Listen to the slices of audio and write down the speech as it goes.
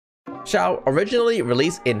Xiao, originally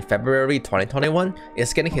released in February 2021,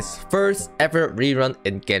 is getting his first ever rerun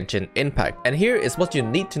in Genshin Impact. And here is what you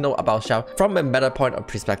need to know about Xiao from a meta point of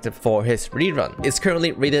perspective for his rerun. It's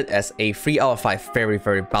currently rated as a 3 out of 5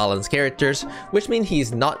 very balanced characters, which means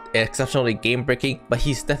he's not exceptionally game breaking, but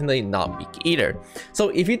he's definitely not weak either. So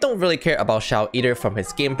if you don't really care about Xiao either from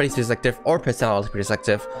his gameplay perspective or personality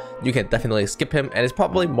perspective, you can definitely skip him, and it's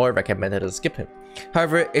probably more recommended to skip him.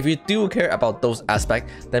 However, if you do care about those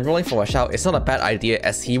aspects, then rolling for a Xiao is not a bad idea,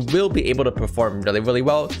 as he will be able to perform really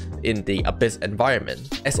well in the Abyss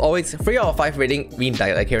environment. As always, 3 out of 5 rating means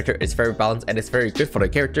that the character is very balanced and it's very good for the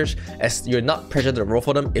characters, as you're not pressured to roll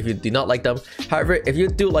for them if you do not like them. However, if you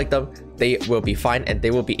do like them, they will be fine and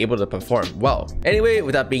they will be able to perform well. Anyway,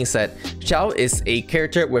 with that being said, Xiao is a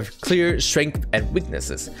character with clear strength and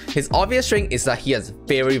weaknesses. His obvious strength is that he has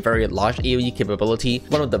very large AoE capability,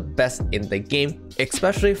 one of the best in the game,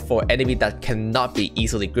 especially for enemy that cannot be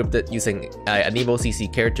easily grouped using an Evo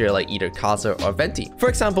CC character like either Kaza or Venti. For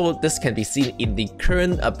example, this can be seen in the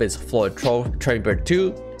current Abyss Floor Troll Chamber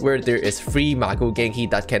 2, where there is 3 Magu Genki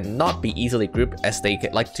that cannot be easily grouped, as they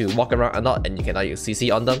like to walk around a lot and you cannot use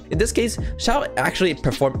CC on them. In this case, Xiao actually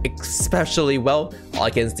performed especially well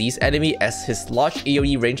against these enemies, as his large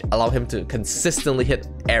AoE range allowed him to consistently hit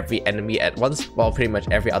every enemy at once, while pretty much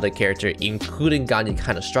every other character, including Ganyu,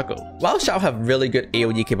 kind of struggle. While Xiao have really good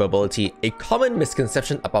AoE capability, a common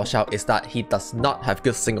misconception about Xiao is that he does not have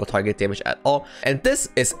good single target damage at all, and this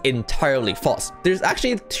is entirely false. There's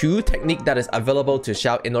actually 2 techniques that is available to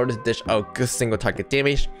Xiao in order to dish out good single target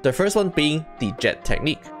damage. The first one being the Jet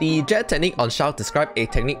technique. The Jet technique on Xiao describes a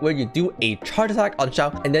technique where you do a charge attack on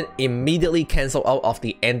Xiao and then immediately cancel out of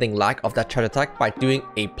the ending lag of that charge attack by doing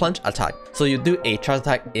a plunge attack. So you do a charge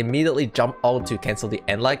attack, immediately jump out to cancel the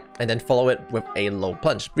end lag, and then follow it with a low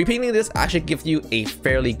plunge. Repeating this actually gives you a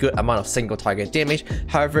fairly good amount of single target damage.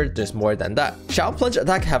 However, there's more than that. Xiao plunge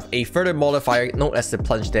attack have a further modifier known as the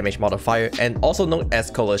plunge damage modifier, and also known as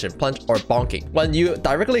collision plunge or bonking. When you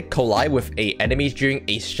directly collide with a enemy during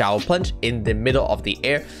a Xiao plunge in the middle of the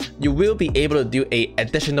air, you will be able to do a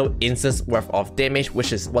additional instance worth of damage,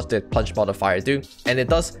 which is what the plunge modifier do, and it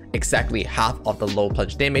does exactly half of the low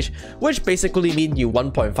plunge damage, which basically means you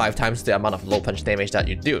 1.5 times the amount of low plunge damage that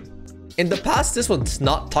you do. In the past, this was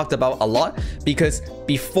not talked about a lot because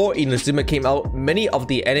before Inazuma came out, many of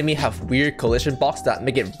the enemy have weird collision blocks that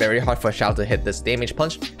make it very hard for Xiao to hit this damage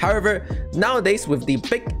punch. However, nowadays with the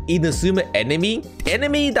big Inazuma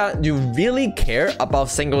enemy that you really care about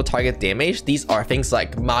single target damage, these are things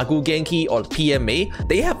like Magu Genki or PMA,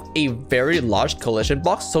 they have a very large collision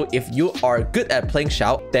block. So if you are good at playing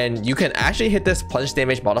Xiao, then you can actually hit this punch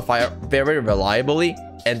damage modifier very reliably,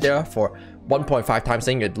 and therefore 1.5 times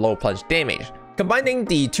your low plunge damage. Combining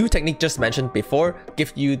the 2 techniques just mentioned before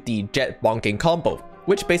gives you the Jet bonking combo,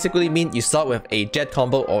 which basically means you start with a Jet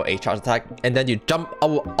combo or a charge attack, and then you jump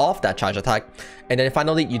out of that charge attack, and then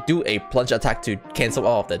finally you do a plunge attack to cancel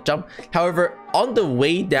out of the jump. However, on the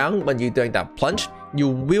way down, when you're doing that plunge, you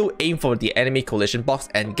will aim for the enemy collision box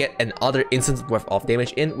and get another instance worth of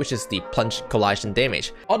damage in, which is the plunge collision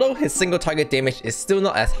damage. Although his single target damage is still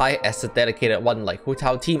not as high as the dedicated one like Hu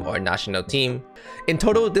Tao team or National team. In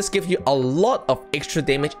total, this gives you a lot of extra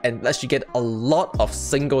damage and lets you get a lot of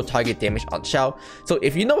single target damage on Xiao. So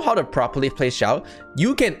if you know how to properly play Xiao,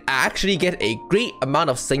 you can actually get a great amount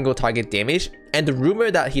of single target damage, and the rumor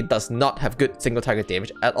that he does not have good single target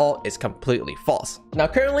damage at all is completely false. Now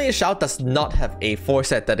currently, Xiao does not have a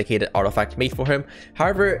 4-set dedicated artifact made for him.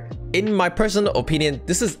 However, in my personal opinion,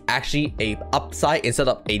 this is actually a upside instead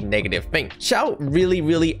of a negative thing. Xiao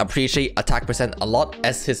really appreciate attack percent a lot,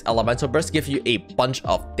 as his elemental burst give you a bunch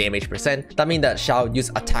of damage percent. That means that Xiao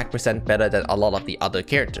use attack percent better than a lot of the other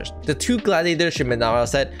characters. The 2 Gladiator Shimenara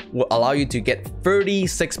set will allow you to get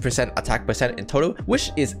 36% attack percent in total,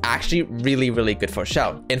 which is actually really good for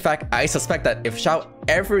Xiao. In fact, I suspect that if Xiao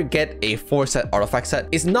ever get a 4-set artifact set,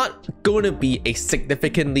 it's not going to be a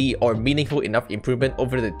significantly or meaningful enough improvement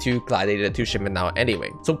over the 2 Gladiator 2 Shimenara anyway.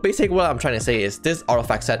 So basically what I'm trying to say is this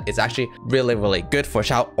artifact set is actually really good for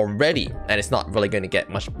Xiao already, and it's not really going to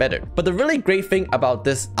get much better. But the really great thing about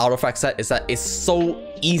this artifact set is that it's so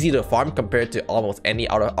easy to farm compared to almost any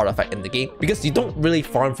other artifact in the game, because you don't really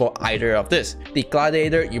farm for either of this. The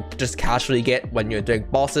Gladiator you just casually get when you're doing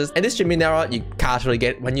bosses, and this Shimenara you casually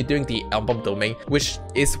get when you're doing the album domain, which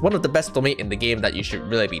is one of the best domain in the game that you should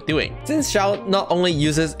really be doing. Since Xiao not only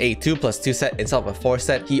uses a 2+2 set instead of a 4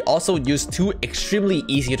 set, he also used 2 extremely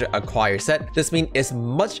easy to acquire set. This means it's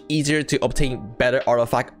much easier to obtain better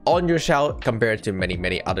artifact on your Xiao compared to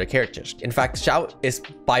many other characters. In fact, Xiao is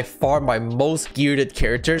by far my most geared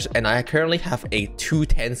characters, and I currently have a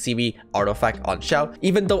 210 CV artifact on Xiao.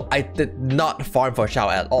 Even though I did not farm for Xiao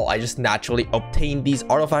at all, I just naturally obtained these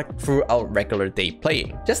artifacts throughout regular day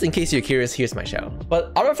playing. Just in case you're curious, here's my Xiao.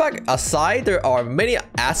 But artifact aside, there are many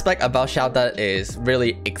aspects about Xiao that is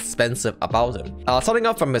really expensive about him. Starting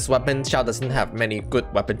off from his weapon, Xiao doesn't have many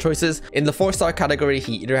good weapon choices. In the 4-star category,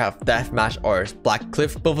 he either have Deathmatch or Black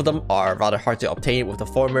Cliff. Both of them are rather hard to obtain, with the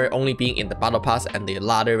former only being in the battle pass and the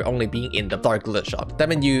latter only being in the Dark Glitter shop. That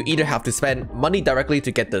means you either have to spend money directly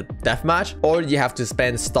to get the Deathmatch, or you have to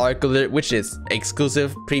spend Star Glitter, which is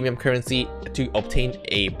exclusive premium currency, to obtain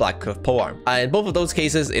a Black Cliff polearm. In both of those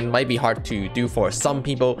cases, it might be hard to do for some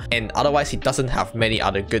people, and otherwise he doesn't have many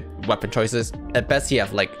other good weapon choices. At best, he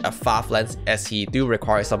have like a fast lens, as he do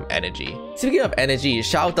require some energy. Speaking of energy,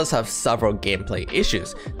 Xiao does have several gameplay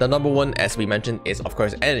issues. The number one, as we mentioned, is of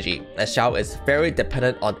course energy, as Xiao is very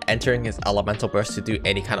dependent on entering his elemental burst to do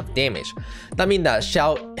any kind of damage. That means that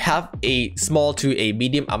Xiao have a small to a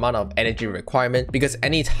medium amount of energy requirement, because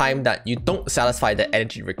any time that you don't satisfy the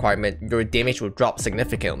energy requirement, your damage will drop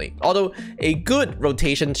significantly. Although a good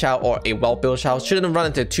rotation Xiao or a well-built Xiao shouldn't run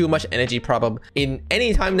into too much energy problem, in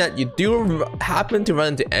any time that you do happen to run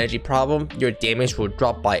into energy problem, your damage will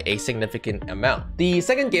drop by a significant amount. The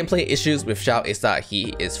second gameplay issues with Xiao is that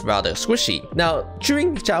he is rather squishy. Now,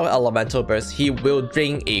 during Xiao elemental burst, he will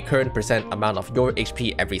drain a current percent amount of your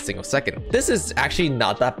HP every single second. This is actually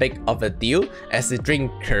not that big of a deal, as it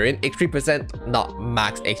drains current HP percent, not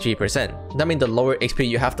max HP percent. That means the lower HP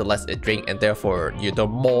you have, the less it drains, and therefore the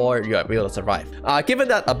more you are able to survive. Given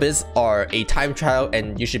that Abyss are a time trial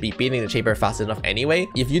and you should be beating the chamber fast enough anyway,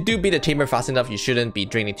 if you do beat the chamber fast enough, you shouldn't be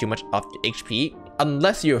draining too much of your HP,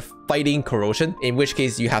 unless you're fighting corrosion, in which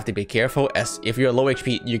case you have to be careful, as if you're low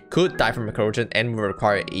HP, you could die from a corrosion and will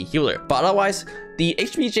require a healer. But otherwise, the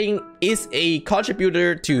HP drain is a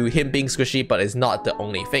contributor to him being squishy, but it's not the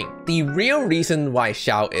only thing. The real reason why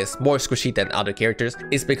Xiao is more squishy than other characters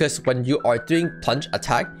is because when you are doing plunge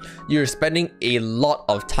attack, you're spending a lot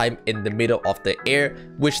of time in the middle of the air,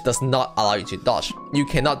 which does not allow you to dodge. You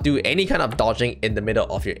cannot do any kind of dodging in the middle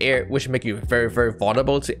of your air, which makes you very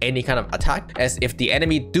vulnerable to any kind of attack, as if the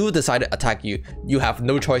enemy do decide to attack you, you have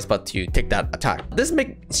no choice but to take that attack. This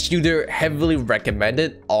makes Shooter heavily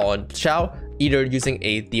recommended on Xiao, either using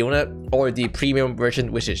a Diona or the premium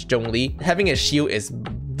version, which is Zhongli. Having a shield is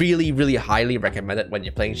really highly recommended when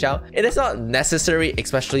you're playing Xiao. It is not necessary,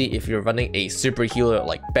 especially if you're running a super healer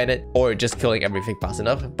like Bennett or just killing everything fast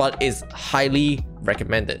enough, but is highly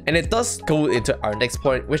recommended. And it does go into our next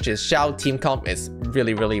point, which is Xiao team comp is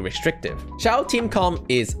really restrictive. Xiao team comp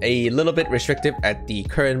is a little bit restrictive at the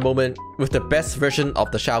current moment, with the best version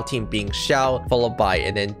of the Xiao team being Xiao, followed by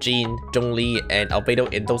and then Jin, Zhongli, and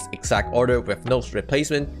Albedo in those exact order with no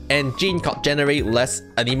replacement. And Jin generate less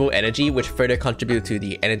anemo energy, which further contribute to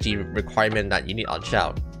the energy requirement that you need on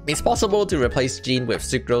Xiao. It's possible to replace Jin with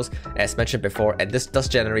Sucrose, as mentioned before, and this does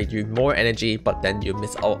generate you more energy, but then you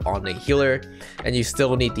miss out on a healer, and you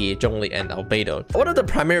still need the Zhongli and Albedo. One of the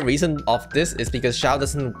primary reasons of this is because Xiao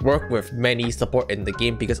doesn't work with many support in the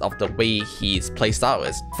game because of the way his playstyle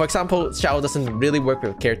is. For example, Xiao doesn't really work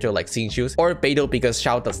with character like Xingqiu or Beidou, because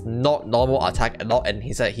Xiao does not normal attack a lot, and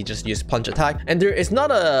he said he just used punch attack, and there is not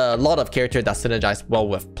a lot of character that synergize well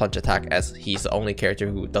with punch attack, as he's the only character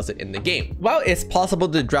who does it in the game. While it's possible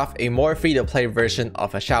to draft a more free-to-play version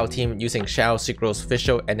of a Xiao team using Xiao, Sucrose,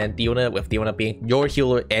 Fischl, and then Diona, with Diona being your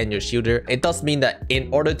healer and your shielder, it does mean that in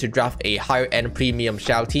order to draft a higher-end premium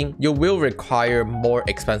Xiao team, you will require more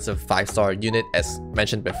expensive 5-star unit, as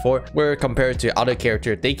mentioned before, where compared to other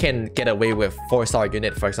characters, they can get away with 4-star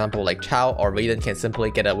unit. For example, like Xiao or RERUN can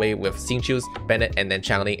simply get away with Xingqiu, Bennett, and then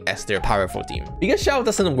Changli as their powerful team. Because Xiao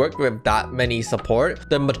doesn't work with that many support,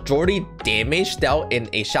 the majority damage dealt in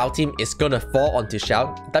a Xiao team is gonna fall onto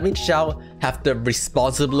Xiao. That means Xiao have the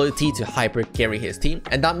responsibility to hyper carry his team,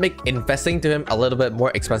 and that make investing to him a little bit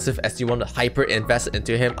more expensive, as you want to hyper invest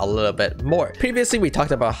into him a little bit more. Previously, we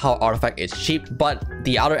talked about how artifact is cheap, but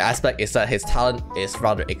the other aspect is that his talent is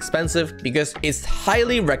rather expensive, because it's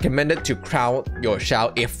highly recommended to crown your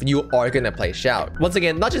Xiao if you are gonna play Xiao. Once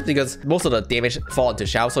again, not just because most of the damage fall into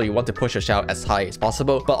Xiao, so you want to push your Xiao as high as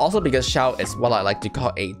possible, but also because Xiao is what I like to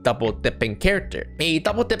call a double dipping character. A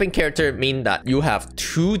double dipping character means that you have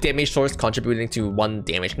 2 damage source contributing to 1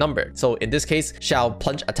 damage number. So in this case, Xiao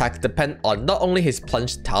plunge attacks depend on not only his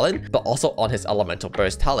plunge talent, but also on his elemental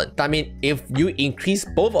burst talent. That means if you increase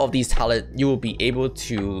both of these talent, you will be able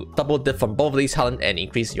to double dip from both of these talent and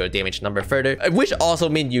increase your damage number further, which also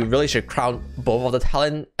means you really should crown both of the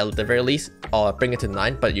talent at the very least, or bring it to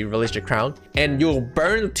 9, but you really should crown. And you'll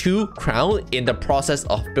burn 2 crown in the process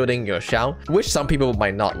of building your Xiao, which some people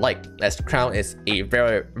might not like, as crown is a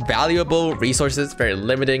very valuable resources, very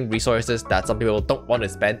limiting resources that some people don't want to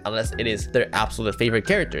spend unless it is their absolute favorite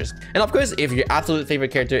characters. And of course, if your absolute favorite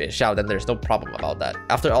character is Xiao, then there's no problem about that.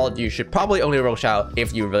 After all, you should probably only roll Xiao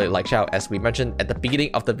if you really like Xiao, as we mentioned at the beginning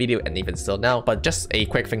of the video and even still now, but just a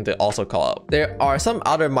quick thing to also call out. There are some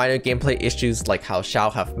other minor gameplay issues like how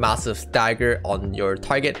Xiao have massive stagger on your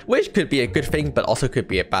target, which could be a good thing but also could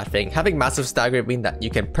be a bad thing. Having massive stagger means that you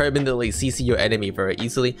can permanently CC your enemy very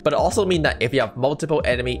easily, but it also means that if you have multiple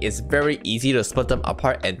enemies, it's very easy to split them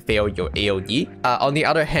apart and fail your AoE. On the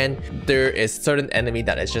other hand, there is certain enemy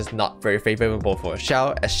that is just not very favorable for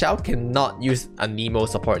Xiao, as Xiao cannot use Anemo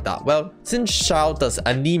support that well. Since Xiao does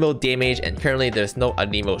Anemo damage and currently there's no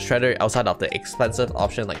Anemo shredder outside of the expensive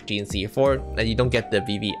option like GNC4, and you don't get the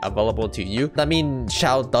VV available to you, that means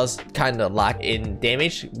Xiao does kind of lack in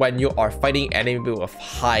damage when you are fighting enemy with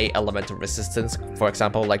high elemental resistance, for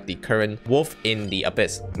example like the current wolf in the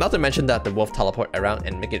abyss. Not to mention that the wolf teleport around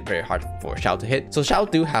and make it very hard for Xiao to hit. So Xiao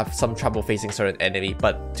do have some trouble facing certain enemy,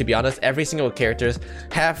 but to be honest, every single characters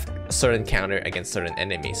have certain counter against certain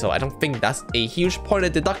enemies, so I don't think that's a huge point to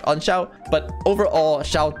deduct on Xiao. But overall,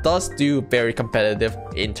 Xiao does do very competitive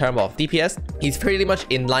in terms of DPS. He's pretty much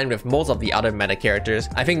in line with most of the other meta characters.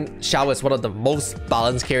 I think Xiao is one of the most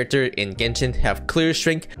balanced character in Genshin, have clear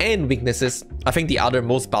strength and weaknesses. I think the other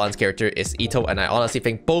most balanced character is Ito, and I honestly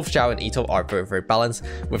think both Xiao and Ito are very balanced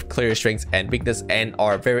with clear strengths and weakness and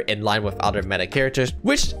are very in line with other meta characters,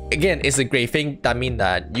 which again is a great thing. That means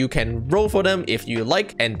that you can roll for them if you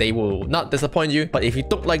like and they will not disappoint you, but if you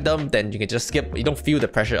don't like them, then you can just skip. You don't feel the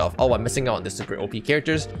pressure of, oh, I'm missing out on the super OP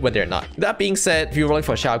characters when they're not. That being said, if you're rolling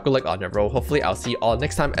for Xiao, good luck on your roll. Hopefully I'll see you all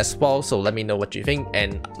next time as well, so let me know what you think,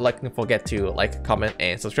 and don't forget to like, comment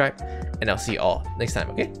and subscribe, and I'll see you all next time.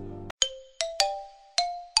 Okay.